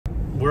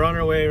We're on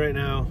our way right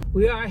now.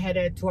 We are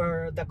headed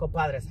to the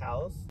compadre's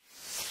house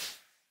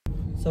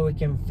so we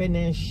can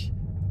finish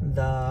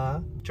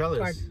the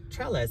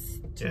trellis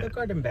to the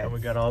garden beds. And we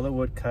got all the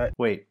wood cut.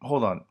 Wait,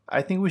 hold on.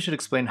 I think we should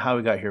explain how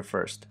we got here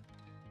first.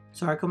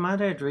 So our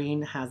comadre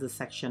Adrien has a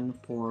section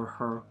for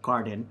her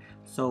garden.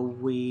 So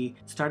we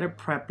started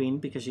prepping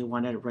because she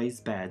wanted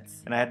raised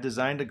beds. And I had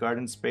designed a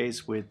garden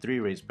space with 3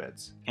 raised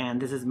beds.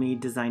 And this is me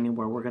designing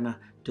where we're gonna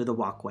do the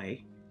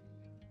walkway.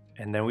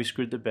 And then we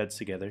screwed the beds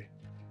together.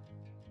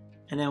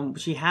 And then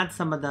she had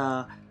some of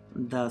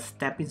the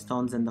stepping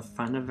stones in the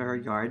front of her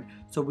yard.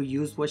 So we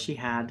used what she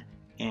had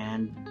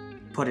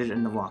and put it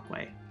in the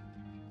walkway.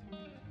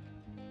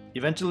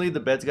 Eventually the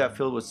beds got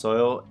filled with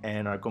soil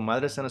and our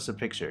comadre sent us a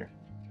picture.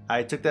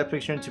 I took that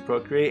picture into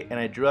Procreate and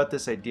I drew out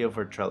this idea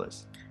for a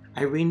trellis.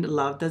 Irene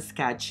loved the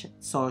sketch,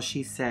 so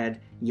she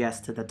said yes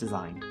to the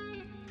design.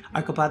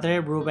 Our compadre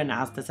Ruben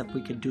asked us if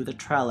we could do the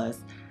trellis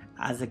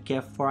as a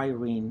gift for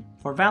Irene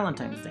for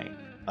Valentine's Day.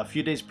 A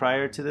few days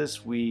prior to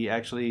this, we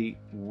actually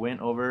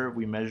went over,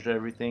 we measured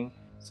everything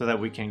so that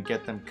we can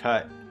get them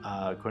cut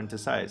according to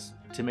size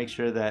to make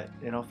sure that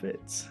it all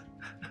fits.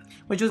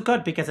 Which was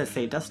good because it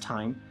saved us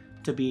time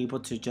to be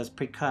able to just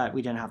pre-cut.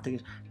 We didn't have to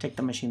take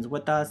the machines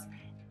with us.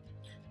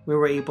 We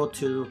were able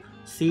to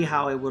see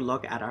how it would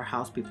look at our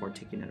house before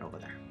taking it over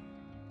there.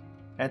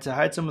 And to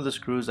hide some of the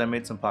screws, I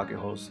made some pocket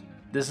holes.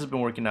 This has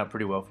been working out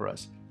pretty well for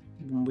us.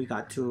 We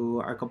got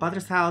to our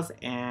compadre's house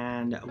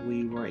and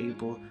we were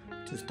able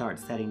to start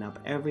setting up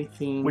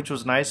everything. Which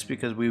was nice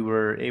because we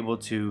were able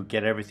to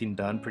get everything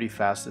done pretty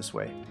fast this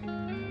way.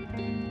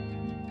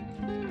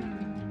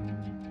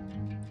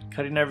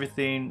 Cutting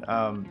everything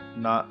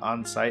not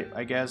on site,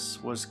 I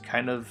guess, was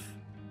kind of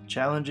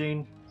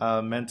challenging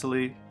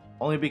mentally.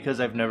 Only because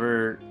I've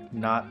never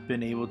not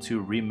been able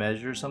to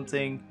remeasure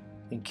something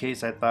in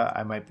case I thought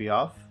I might be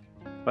off.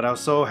 But I was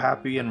so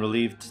happy and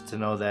relieved to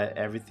know that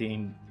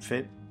everything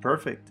fit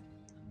perfect.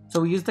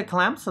 So we used the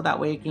clamp so that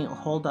way it can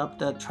hold up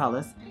the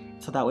trellis,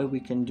 so that way we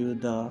can do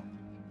the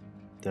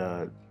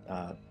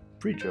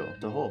pre-drill,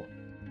 the hole.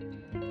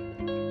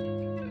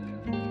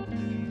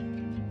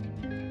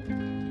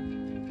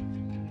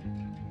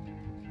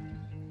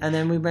 And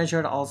then we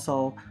measured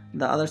also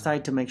the other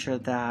side to make sure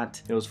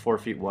that it was 4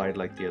 feet wide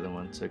like the other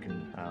one, so it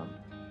can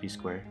be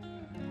square.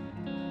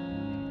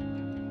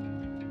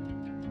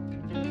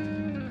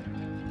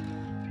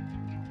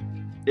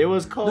 It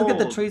was cold. Look at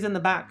the trees in the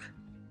back.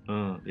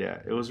 Yeah,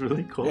 it was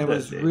really cold. It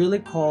was really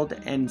cold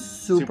and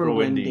super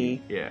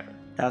windy. Yeah.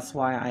 That's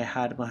why I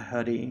had my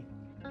hoodie.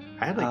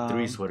 I had like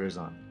 3 sweaters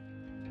on.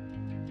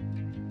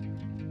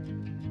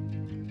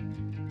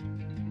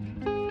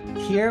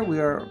 Here we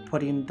are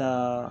putting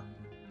the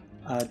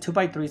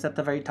 2x3s at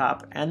the very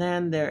top, and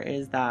then there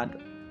is that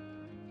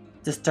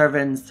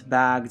disturbance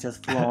bag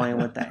just flowing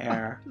with the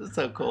air. That's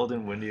how cold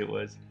and windy it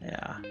was.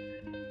 Yeah.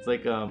 It's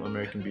like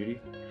American Beauty.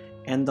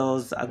 And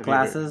those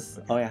glasses.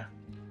 Oh yeah.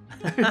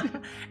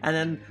 And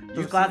then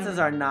those glasses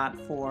are not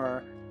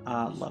for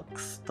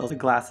looks. Those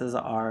glasses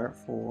are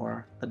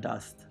for the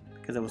dust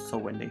because it was so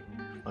windy.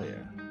 Oh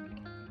yeah.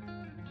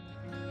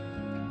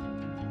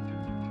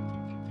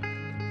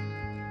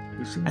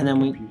 And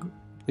then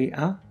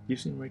You've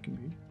seen American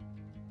Beauty?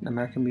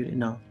 American Beauty?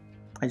 No,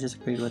 I just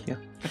agreed with you.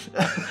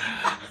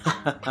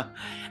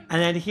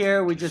 And then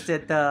here we just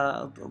did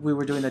we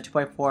were doing the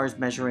 2x4s,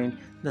 measuring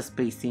the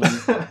spacing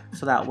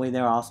so that way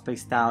they're all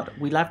spaced out.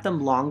 We left them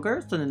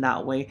longer so then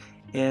that way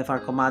if our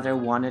comadre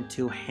wanted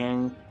to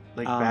hang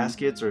like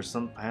baskets or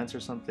some plants or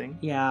something.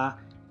 Yeah,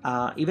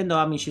 even though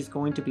I mean she's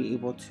going to be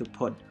able to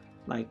put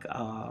like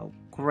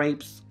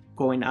grapes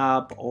going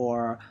up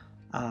or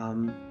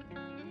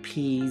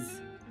peas.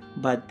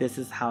 But this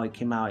is how it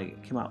came out.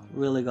 It came out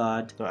really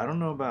good. So I don't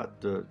know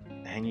about the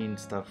hanging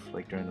stuff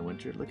like during the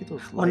winter. Look at those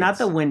lights. Well, not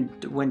the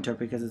winter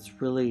because it's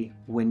really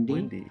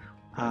windy.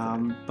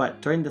 But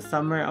during the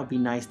summer, it'll be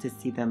nice to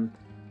see them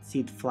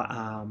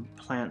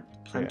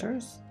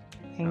planters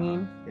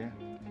hanging. Yeah.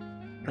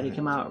 But it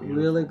came out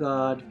really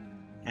good,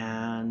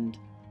 and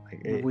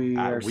we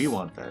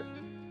want that.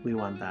 We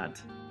want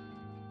that.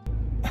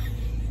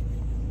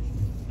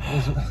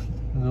 This is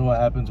what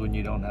happens when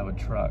you don't have a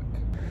truck.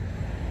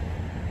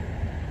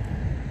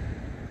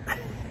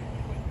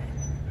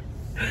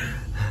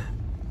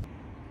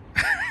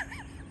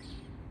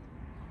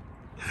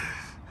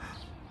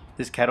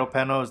 This cattle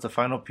panel is the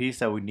final piece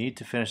that we need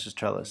to finish this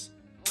trellis.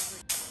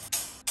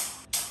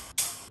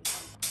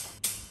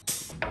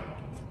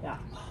 Yeah.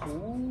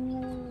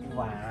 Ooh,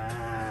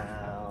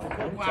 wow.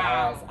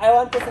 Wow. I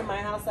want this in my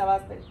house,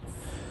 Sebastian.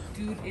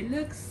 Dude, it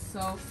looks so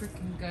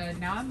freaking good.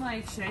 Now I'm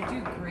like, should I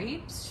do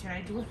grapes?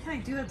 What can I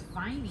do that's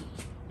viney?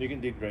 You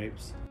can do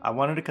grapes. I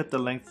wanted to cut the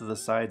length of the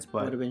sides, but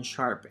it would have been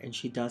sharp, and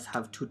she does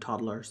have 2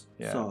 toddlers.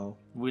 Yeah, so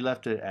we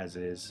left it as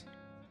is.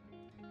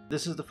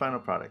 This is the final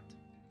product.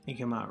 It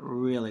came out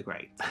really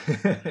great.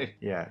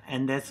 Yeah.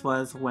 And this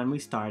was when we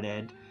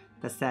started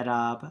the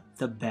setup,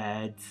 the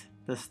beds,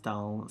 the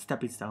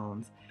stepping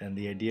stones, and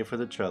the idea for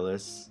the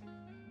trellis,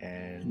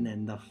 and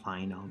then the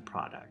final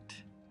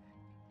product,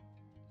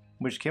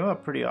 which came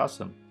out pretty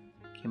awesome.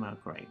 came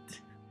out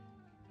great.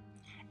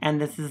 And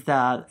this is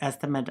the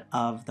estimate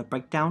of the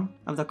breakdown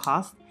of the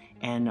cost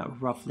and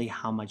roughly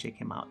how much it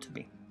came out to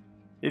be.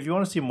 If you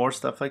want to see more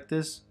stuff like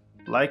this,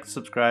 like,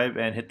 subscribe,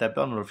 and hit that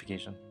bell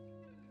notification.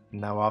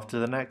 Now off to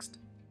the next.